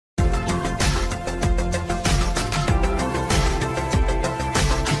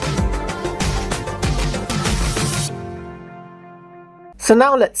So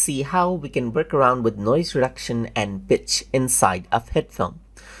now let's see how we can work around with noise reduction and pitch inside of HitFilm.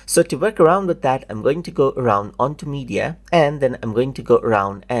 So to work around with that, I'm going to go around onto media, and then I'm going to go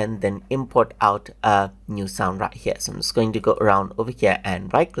around and then import out a new sound right here. So I'm just going to go around over here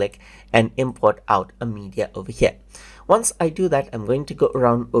and right click and import out a media over here. Once I do that, I'm going to go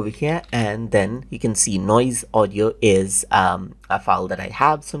around over here, and then you can see noise audio is a file that I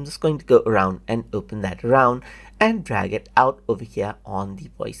have. So I'm just going to go around and open that around and drag it out over here on the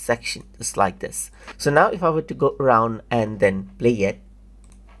voice section, just like this. So now if I were to go around and then play it,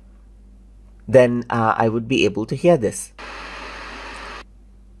 then I would be able to hear this.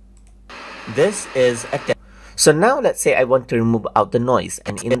 This is a test. So now let's say I want to remove out the noise,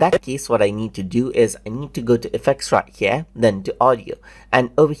 and in that case what I need to do is I need to go to effects right here, then to audio, and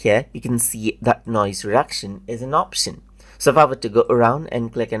over here you can see that noise reduction is an option. So if I were to go around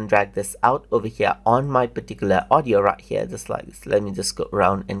and click and drag this out over here on my particular audio right here, just like this, let me just go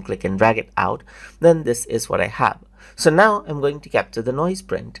around and click and drag it out, then this is what I have. So now I'm going to capture the noise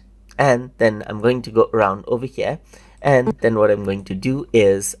print, and then I'm going to go around over here, and then what I'm going to do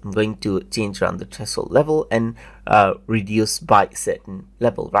is I'm going to change around the threshold level and reduce by a certain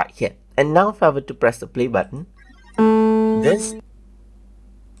level right here. And now if I were to press the play button,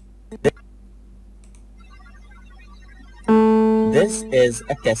 this is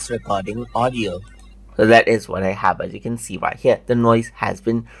a test recording audio. So that is what I have. As you can see right here, the noise has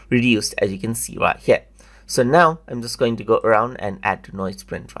been reduced, as you can see right here. So now I'm just going to go around and add to noise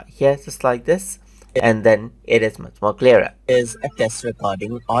print right here, just like this, and then it is much more clearer. Is a test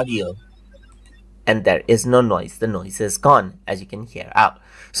recording audio, and there is no noise. The noise is gone, as you can hear out.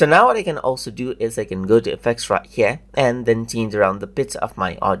 So now what I can also do is I can go to effects right here and then change around the pitch of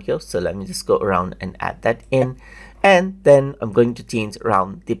my audio. So let me just go around and add that in, and then I'm going to change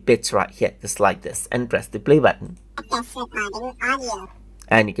around the pitch right here, just like this, and press the play button. Test recording audio.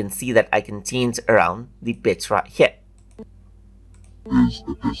 And you can see that I can change around the pitch right here.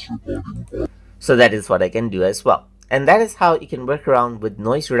 So that is what I can do as well. And that is how you can work around with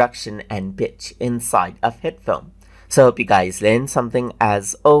noise reduction and pitch inside of HitFilm. So I hope you guys learned something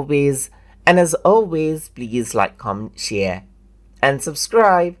as always. And as always, please like, comment, share, and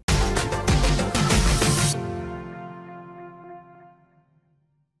subscribe.